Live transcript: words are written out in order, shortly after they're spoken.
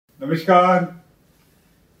Namaskar.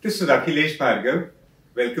 This is Akhilesh Bhargava.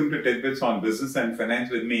 Welcome to Tit-Bits on Business and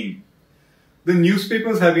Finance with me. The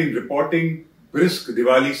newspapers have been reporting brisk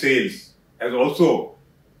Diwali sales as also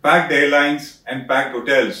packed airlines and packed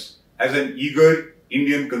hotels as an eager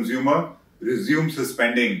Indian consumer resumes his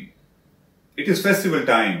spending. It is festival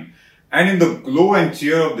time, and in the glow and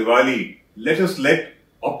cheer of Diwali, let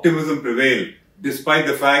optimism prevail despite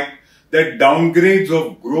the fact that downgrades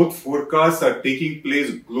of growth forecasts are taking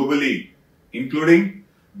place globally, including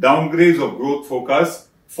downgrades of growth forecasts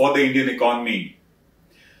for the Indian economy.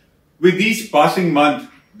 With each passing month,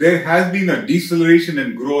 there has been a deceleration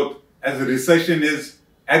in growth as a recession is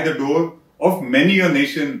at the door of many a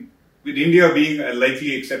nation, with India being a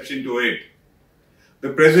likely exception to it. The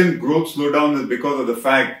present growth slowdown is because of the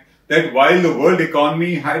fact that while the world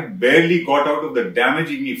economy had barely got out of the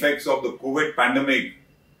damaging effects of the COVID pandemic,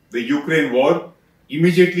 the Ukraine war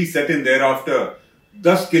immediately set in thereafter,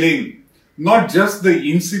 thus killing not just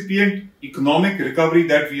the incipient economic recovery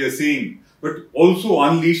that we are seeing, but also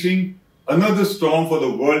unleashing another storm for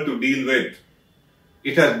the world to deal with.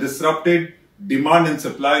 It has disrupted demand and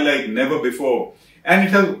supply like never before, and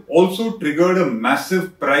it has also triggered a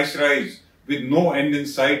massive price rise with no end in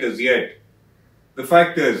sight as yet. The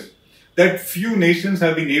fact is that few nations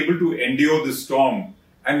have been able to endure this storm,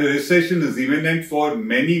 and the recession is imminent for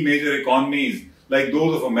many major economies like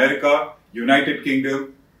those of America, United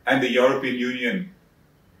Kingdom, and the European Union.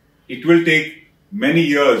 It will take many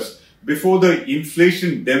years before the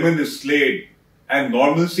inflation demon is slayed and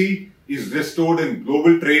normalcy is restored in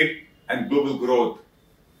global trade and global growth.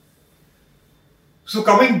 So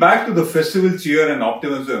coming back to the festival cheer and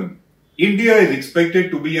optimism, India is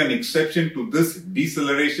expected to be an exception to this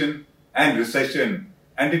deceleration and recession,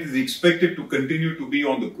 and it is expected to continue to be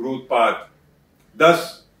on the growth path.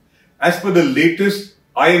 Thus, as per the latest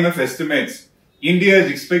IMF estimates, India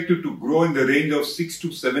is expected to grow in the range of 6 to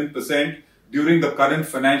 7% during the current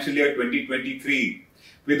financial year 2023,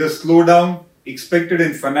 with a slowdown expected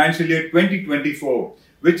in financial year 2024,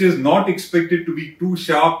 which is not expected to be too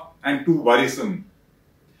sharp and too worrisome.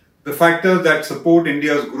 The factors that support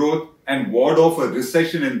India's growth and ward off a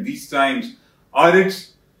recession in these times are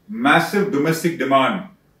its massive domestic demand,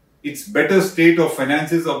 its better state of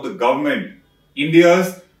finances of the government,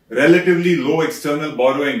 India's relatively low external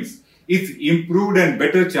borrowings, its improved and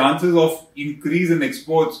better chances of increase in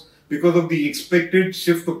exports because of the expected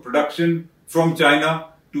shift of production from China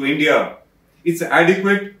to India, its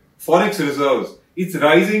adequate forex reserves, its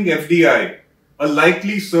rising FDI, a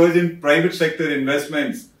likely surge in private sector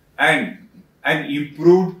investments, and an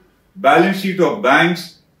improved balance sheet of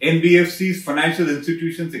banks, NBFCs, financial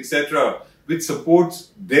institutions, etc., which supports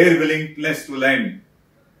their willingness to lend.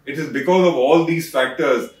 It is because of all these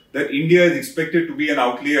factors that India is expected to be an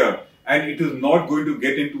outlier, and it is not going to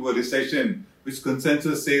get into a recession, which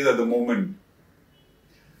consensus says at the moment.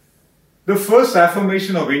 The first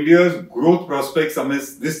affirmation of India's growth prospects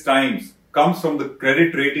amidst these times comes from the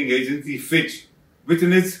credit rating agency Fitch, which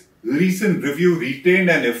in its recent review retained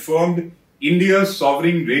and affirmed India's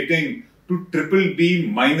sovereign rating to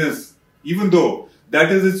BBB-, even though that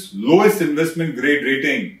is its lowest investment grade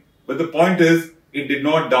rating. But the point is, it did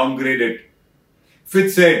not downgrade it.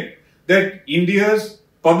 Fitch said that India's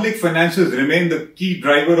public finances remain the key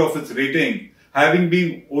driver of its rating, having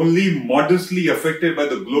been only modestly affected by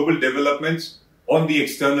the global developments on the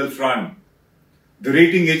external front. The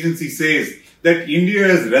rating agency says that India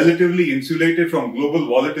is relatively insulated from global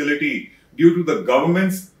volatility due to the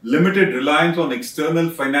government's limited reliance on external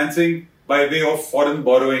financing by way of foreign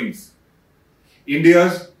borrowings.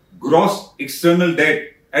 India's gross external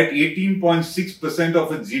debt at 18.6%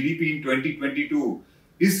 of its GDP in 2022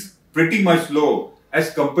 is pretty much low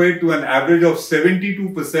as compared to an average of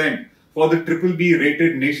 72% for the BBB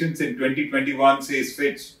rated nations in 2021, says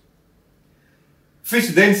Fitch. Fitch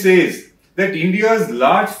then says that India's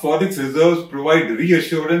large forex reserves provide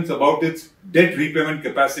reassurance about its debt repayment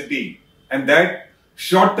capacity, and that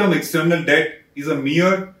short-term external debt is a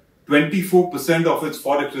mere 24% of its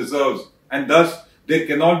forex reserves, and thus there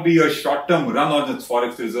cannot be a short-term run on its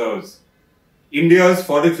forex reserves. India's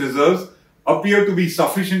forex reserves appear to be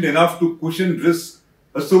sufficient enough to cushion risks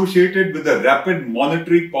associated with the rapid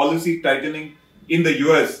monetary policy tightening in the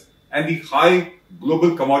US and the high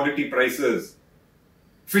global commodity prices.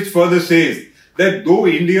 Fitch further says that though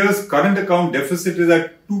India's current account deficit is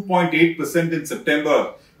at 2.8% in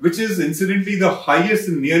September, which is incidentally the highest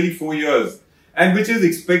in nearly 4 years, and which is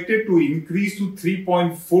expected to increase to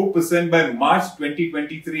 3.4% by March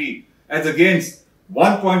 2023 as against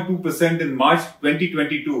 1.2% in March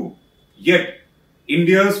 2022. Yet,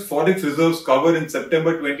 India's forex reserves cover in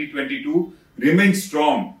September 2022 remains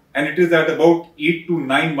strong and it is at about 8 to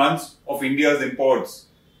 9 months of India's imports.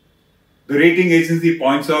 The rating agency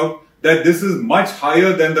points out that this is much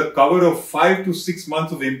higher than the cover of 5 to 6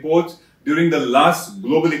 months of imports during the last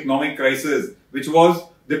global economic crisis, which was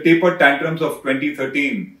the taper tantrums of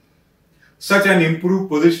 2013. Such an improved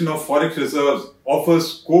position of forex reserves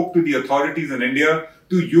offers scope to the authorities in India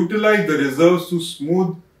to utilize the reserves to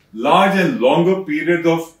smooth large and longer periods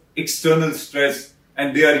of external stress,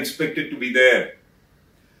 and they are expected to be there.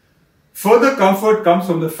 Further comfort comes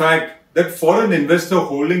from the fact that foreign investor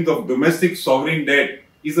holdings of domestic sovereign debt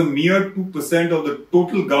is a mere 2% of the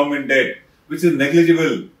total government debt, which is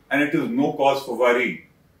negligible and it is no cause for worry.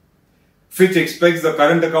 Fitch expects the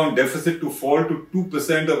current account deficit to fall to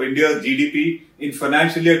 2% of India's GDP in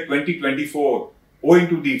financial year 2024, owing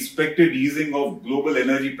to the expected easing of global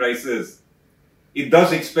energy prices. It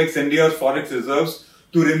thus expects India's forex reserves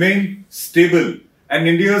to remain stable and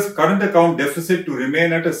India's current account deficit to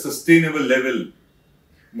remain at a sustainable level.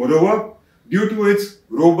 Moreover, due to its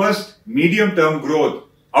robust medium-term growth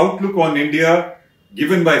outlook on India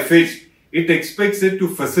given by Fitch, it expects it to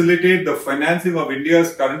facilitate the financing of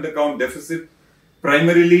India's current account deficit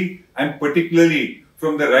primarily and particularly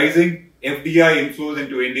from the rising FDI inflows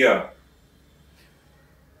into India.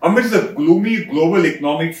 Amidst the gloomy global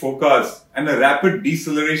economic forecast and a rapid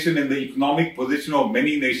deceleration in the economic position of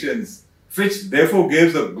many nations, Fitch therefore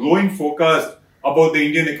gives a glowing forecast about the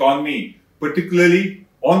Indian economy, particularly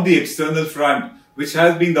on the external front, which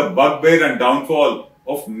has been the bugbear and downfall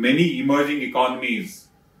of many emerging economies.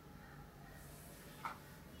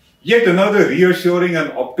 Yet another reassuring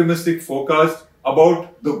and optimistic forecast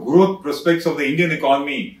about the growth prospects of the Indian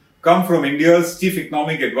economy come from India's chief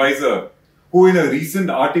economic advisor, who in a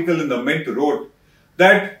recent article in the Mint wrote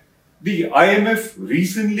that the IMF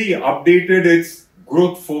recently updated its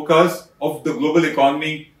growth forecast of the global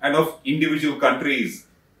economy and of individual countries.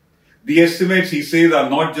 The estimates, he says, are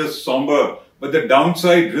not just somber, but the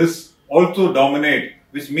downside risks also dominate,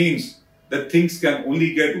 which means that things can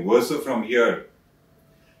only get worse from here.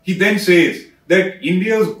 He then says that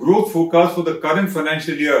India's growth forecast for the current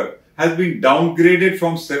financial year has been downgraded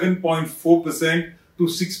from 7.4% to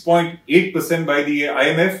 6.8% by the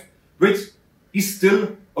IMF, which is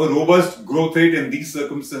still a robust growth rate in these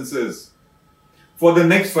circumstances. For the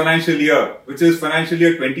next financial year, which is financial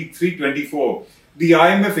year 23-24, the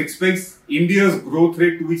IMF expects India's growth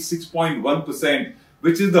rate to be 6.1%,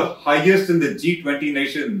 which is the highest in the G20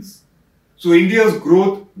 nations. So India's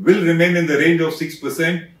growth will remain in the range of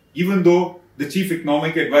 6%, even though the chief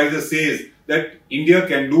economic advisor says that India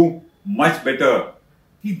can do much better.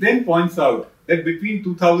 He then points out that between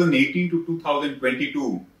 2018 to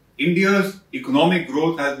 2022, India's economic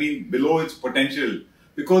growth has been below its potential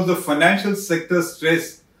because the financial sector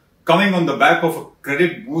stress coming on the back of a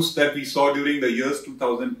credit boost that we saw during the years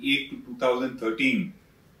 2008 to 2013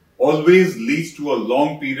 always leads to a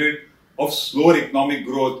long period of slower economic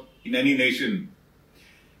growth in any nation.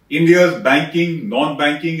 India's banking,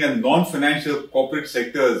 non-banking and non-financial corporate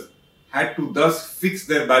sectors had to thus fix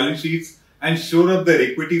their balance sheets and shore up their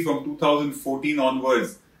equity from 2014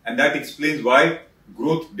 onwards, and that explains why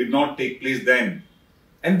growth did not take place then.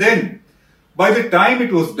 And then, by the time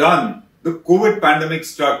it was done, the COVID pandemic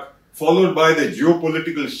struck, followed by the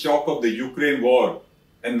geopolitical shock of the Ukraine war.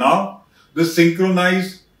 And now, the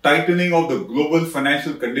synchronized tightening of the global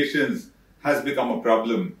financial conditions has become a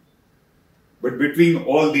problem. But between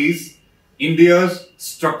all these, India's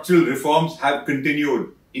structural reforms have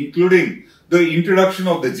continued, including the introduction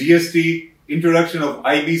of the GST, introduction of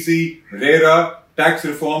IBC, RERA, tax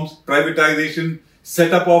reforms, privatization,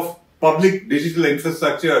 setup of public digital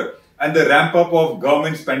infrastructure, and the ramp up of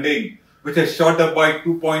government spending, which has shot up by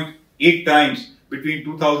 2.8 times between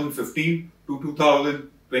 2015 to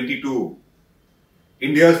 2022.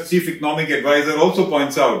 India's chief economic advisor also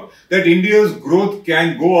points out that India's growth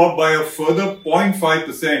can go up by a further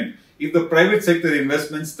 0.5% if the private sector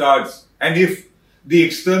investment starts, and if the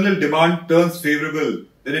external demand turns favorable,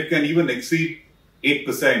 then it can even exceed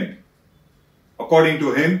 8%. According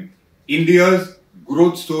to him, India's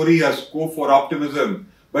growth story has scope for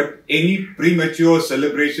optimism, but any premature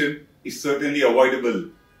celebration is certainly avoidable.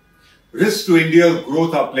 Risks to India's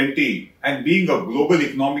growth are plenty, and being a global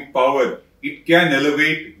economic power, it can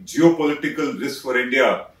elevate geopolitical risk for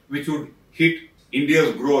India, which would hit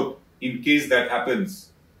India's growth in case that happens.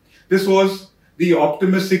 This was the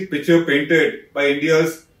optimistic picture painted by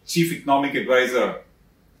India's chief economic advisor.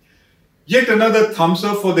 Yet another thumbs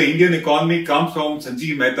up for the Indian economy comes from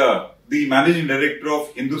Sanjeev Mehta, the managing director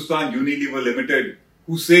of Hindustan Unilever Limited,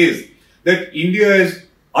 who says that India is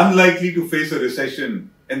unlikely to face a recession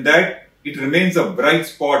and that it remains a bright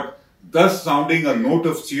spot thus sounding a note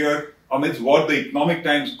of cheer amidst what the Economic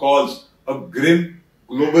Times calls a grim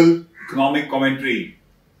global economic commentary.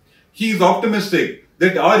 He is optimistic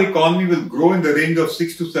that our economy will grow in the range of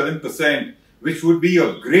 6 to 7%, which would be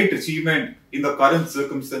a great achievement in the current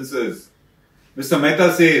circumstances. Mr.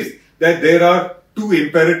 Mehta says that there are two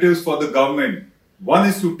imperatives for the government. One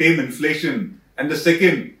is to tame inflation, and the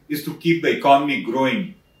second is to keep the economy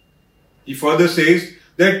growing. He further says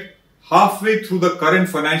that halfway through the current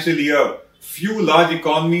financial year, few large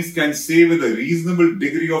economies can say with a reasonable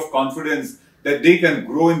degree of confidence that they can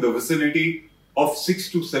grow in the vicinity of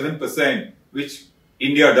 6 to 7%, which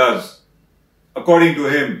India does. According to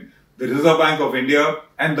him, the Reserve Bank of India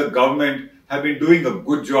and the government have been doing a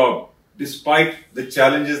good job despite the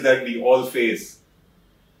challenges that we all face.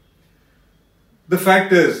 The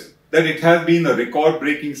fact is that it has been a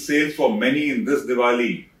record-breaking sales for many in this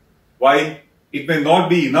Diwali. While it may not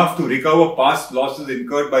be enough to recover past losses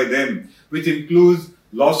incurred by them, which includes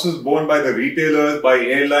losses borne by the retailers, by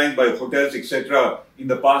airlines, by hotels, etc. in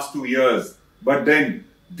the past 2 years. But then,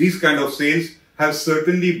 these kind of sales have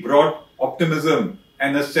certainly brought optimism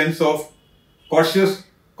and a sense of cautious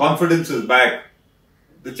confidence is back.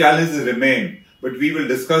 The challenges remain, but we will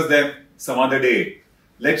discuss them some other day.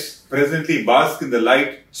 Let's presently bask in the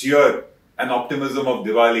light, cheer and optimism of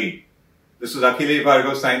Diwali. This is Akhilesh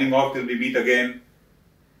Bhargava signing off till we meet again.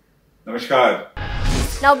 Namaskar.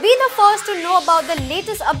 Now be the first to know about the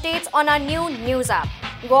latest updates on our new news app.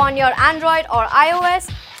 Go on your Android or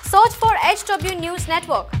iOS, search for HW News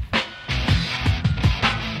Network.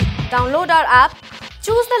 Download our app,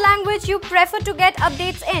 choose the language you prefer to get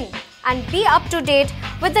updates in, and be up to date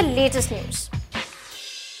with the latest news.